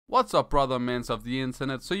What's up, brother mans of the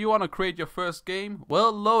internet? So you wanna create your first game?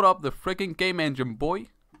 Well, load up the freaking game engine, boy.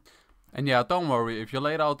 And yeah, don't worry, if your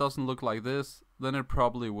layout doesn't look like this, then it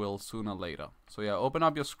probably will sooner or later. So yeah, open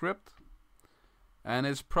up your script. And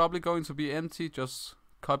it's probably going to be empty, just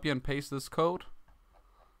copy and paste this code.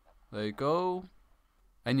 There you go.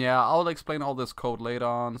 And yeah, I'll explain all this code later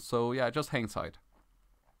on, so yeah, just hang tight.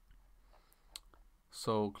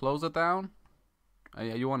 So close it down.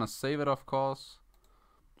 Yeah, you wanna save it, of course.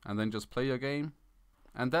 And then just play your game.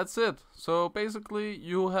 And that's it. So basically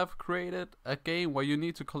you have created a game where you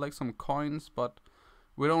need to collect some coins, but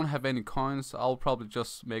we don't have any coins. I'll probably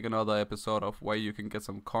just make another episode of where you can get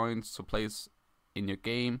some coins to place in your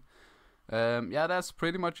game. Yeah, that's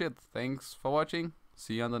pretty much it. Thanks for watching.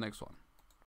 See you on the next one.